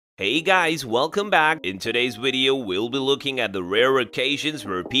Hey guys, welcome back. In today's video, we'll be looking at the rare occasions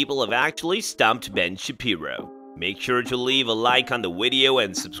where people have actually stumped Ben Shapiro. Make sure to leave a like on the video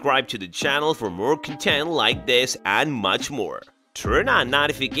and subscribe to the channel for more content like this and much more. Turn on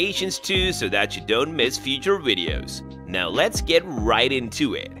notifications too so that you don't miss future videos. Now let's get right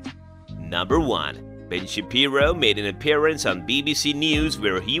into it. Number 1. Ben Shapiro made an appearance on BBC News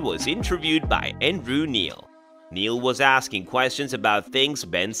where he was interviewed by Andrew Neil. Neil was asking questions about things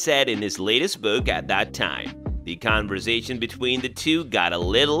Ben said in his latest book at that time. The conversation between the two got a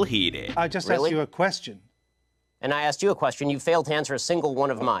little heated. I just asked you a question. And I asked you a question. You failed to answer a single one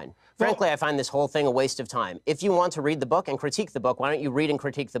of mine. Frankly, I find this whole thing a waste of time. If you want to read the book and critique the book, why don't you read and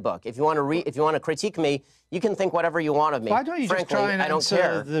critique the book? If you want to critique me, you can think whatever you want of me. Why don't you frankly, just try and I don't answer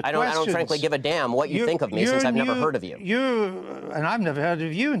care. the I don't frankly give a damn what you think of me since I've never heard of you. And I've never heard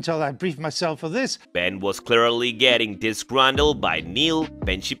of you until I briefed myself for this. Ben was clearly getting disgruntled by Neil.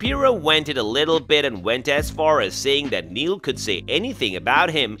 Ben Shapiro went it a little bit and went as far as saying that Neil could say anything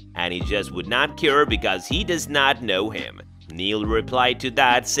about him and he just would not care because he does not know him. Neil replied to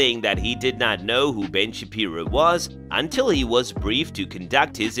that saying that he did not know who Ben Shapiro was until he was briefed to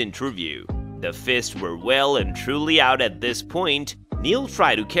conduct his interview. The fists were well and truly out at this point. Neil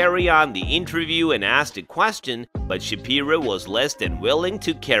tried to carry on the interview and asked a question, but Shapiro was less than willing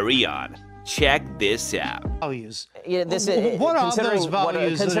to carry on. Check this out. Values. Yeah, what are those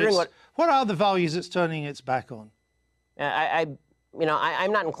values? What are the values it's turning its back on?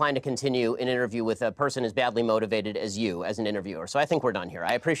 I'm not inclined to continue an interview with a person as badly motivated as you as an interviewer. So I think we're done here.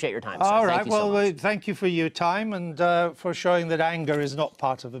 I appreciate your time, sir. All right. Thank you so much. Thank you for your time and for showing that anger is not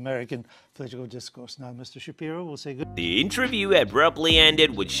part of American political discourse. Now, Mr. Shapiro, we'll say good. The interview abruptly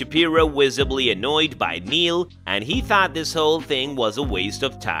ended with Shapiro visibly annoyed by Neil, and he thought this whole thing was a waste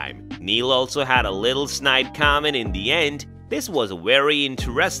of time. Neil also had a little snide comment in the end. This was a very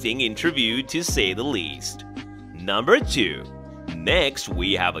interesting interview to say the least. Number 2. Next,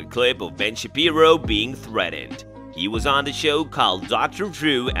 we have a clip of Ben Shapiro being threatened. He was on the show called Dr.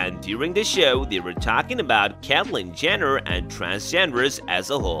 Drew, and during the show, they were talking about Caitlyn Jenner and transgenders as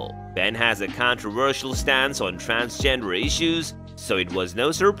a whole. Ben has a controversial stance on transgender issues, so it was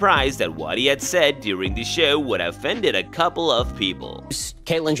no surprise that what he had said during the show would have offended a couple of people.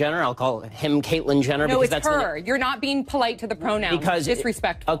 Caitlyn Jenner, I'll call him Caitlyn Jenner. No, because it's that's her. You're not being polite to the pronouns. Because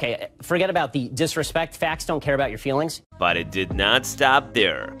disrespectful. Okay, forget about the disrespect. Facts don't care about your feelings. But it did not stop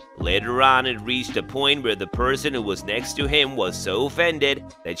there. Later on, it reached a point where the person who was next to him was so offended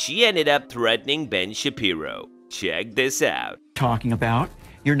that she ended up threatening Ben Shapiro. Check this out. Talking about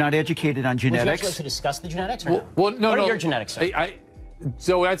you're not educated on genetics. Would you like to discuss the genetics or no? What are your genetics, sir?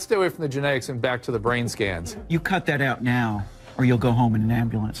 So I'd stay away from the genetics and back to the brain scans. You cut that out now, or you'll go home in an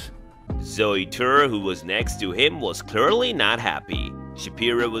ambulance. Zoe Tur, who was next to him, was clearly not happy.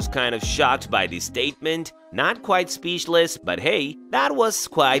 Shapiro was kind of shocked by the statement, not quite speechless, but hey, that was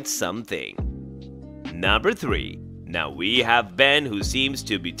quite something. Number 3. Now we have Ben, who seems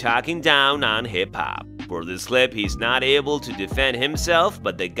to be talking down on hip-hop. For this clip, he's not able to defend himself,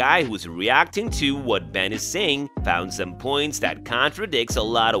 but the guy who's reacting to what Ben is saying found some points that contradicts a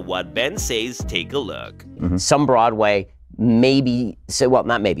lot of what Ben says. Take a look. Some Broadway, maybe,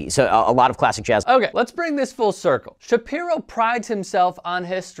 not maybe, so a lot of classic jazz. Okay, let's bring this full circle. Shapiro prides himself on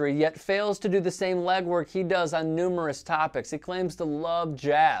history, yet fails to do the same legwork he does on numerous topics. He claims to love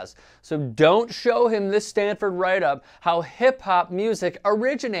jazz. So don't show him this Stanford write-up how hip-hop music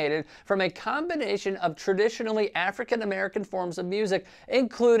originated from a combination of traditionally African-American forms of music,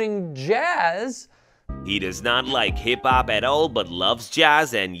 including jazz. He does not like hip-hop at all but loves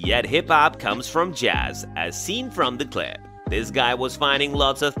jazz, and yet hip-hop comes from jazz, as seen from the clip. This guy was finding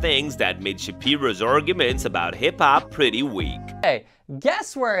lots of things that made Shapiro's arguments about hip-hop pretty weak. Hey,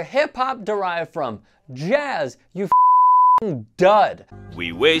 guess where hip-hop derived from? Jazz, you f***ing dud.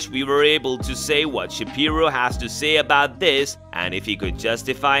 We wish we were able to say what Shapiro has to say about this, and if he could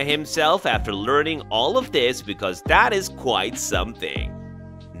justify himself after learning all of this, because that is quite something.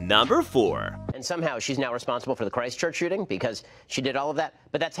 Number 4. And somehow she's now responsible for the Christchurch shooting because she did all of that.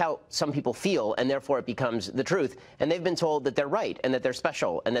 But that's how some people feel, and therefore it becomes the truth. And they've been told that they're right and that they're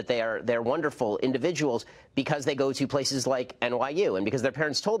special and that they're wonderful individuals because they go to places like NYU and because their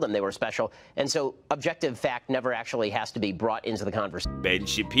parents told them they were special. And so objective fact never actually has to be brought into the conversation. Ben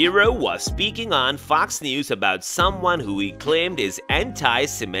Shapiro was speaking on Fox News about someone who he claimed is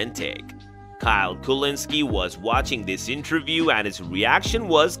anti-Semitic. Kyle Kulinski was watching this interview and his reaction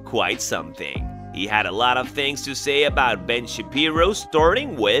was quite something. He had a lot of things to say about Ben Shapiro,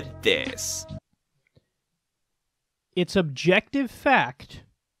 starting with this. It's objective fact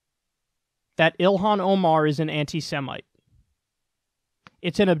that Ilhan Omar is an anti-Semite.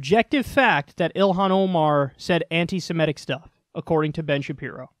 It's an objective fact that Ilhan Omar said anti-Semitic stuff, according to Ben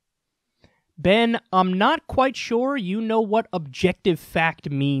Shapiro. Ben, I'm not quite sure you know what objective fact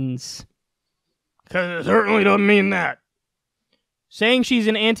means. Because it certainly doesn't mean that. Saying she's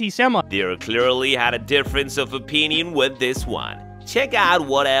an anti-Semite. There clearly had a difference of opinion with this one. Check out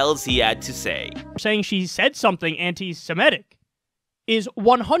what else he had to say. Saying she said something anti-Semitic is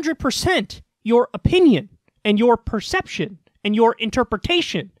 100% your opinion and your perception and your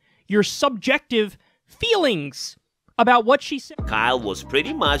interpretation, your subjective feelings about what she said. Kyle was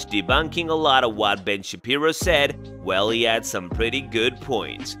pretty much debunking a lot of what Ben Shapiro said. Well, he had some pretty good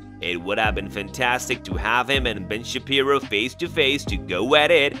points. It would have been fantastic to have him and Ben Shapiro face to face to go at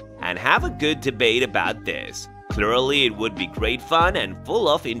it and have a good debate about this. Clearly, it would be great fun and full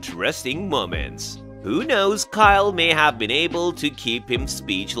of interesting moments. Who knows, Kyle may have been able to keep him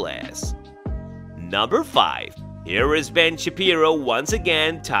speechless. Number 5. Here is Ben Shapiro once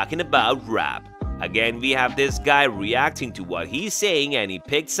again talking about rap. Again, we have this guy reacting to what he's saying, and he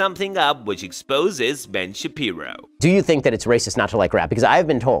picked something up which exposes Ben Shapiro. Do you think that it's racist not to like rap? Because I've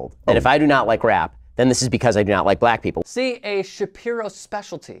been told that if I do not like rap, then this is because I do not like black people. See, a Shapiro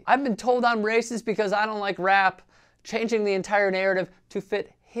specialty. I've been told I'm racist because I don't like rap, changing the entire narrative to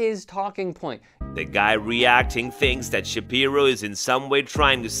fit his talking point. The guy reacting thinks that Shapiro is in some way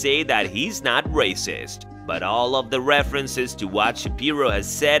trying to say that he's not racist. But all of the references to what Shapiro has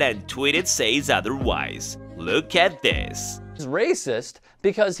said and tweeted says otherwise. Look at this. He's racist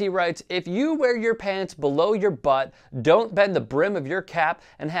because he writes, if you wear your pants below your butt, don't bend the brim of your cap,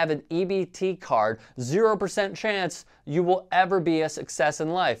 and have an EBT card, 0% chance you will ever be a success in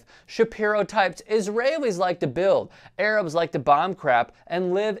life. Shapiro types, Israelis like to build, Arabs like to bomb crap,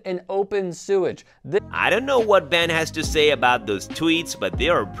 and live in open sewage. I don't know what Ben has to say about those tweets, but they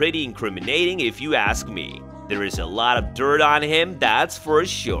are pretty incriminating if you ask me. There is a lot of dirt on him, that's for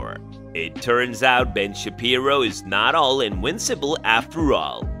sure. It turns out Ben Shapiro is not all invincible after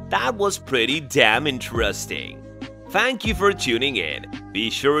all. That was pretty damn interesting. Thank you for tuning in. Be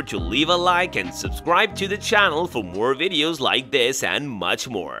sure to leave a like and subscribe to the channel for more videos like this and much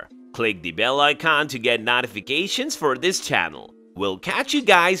more. Click the bell icon to get notifications for this channel. We'll catch you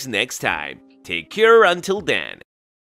guys next time. Take care until then.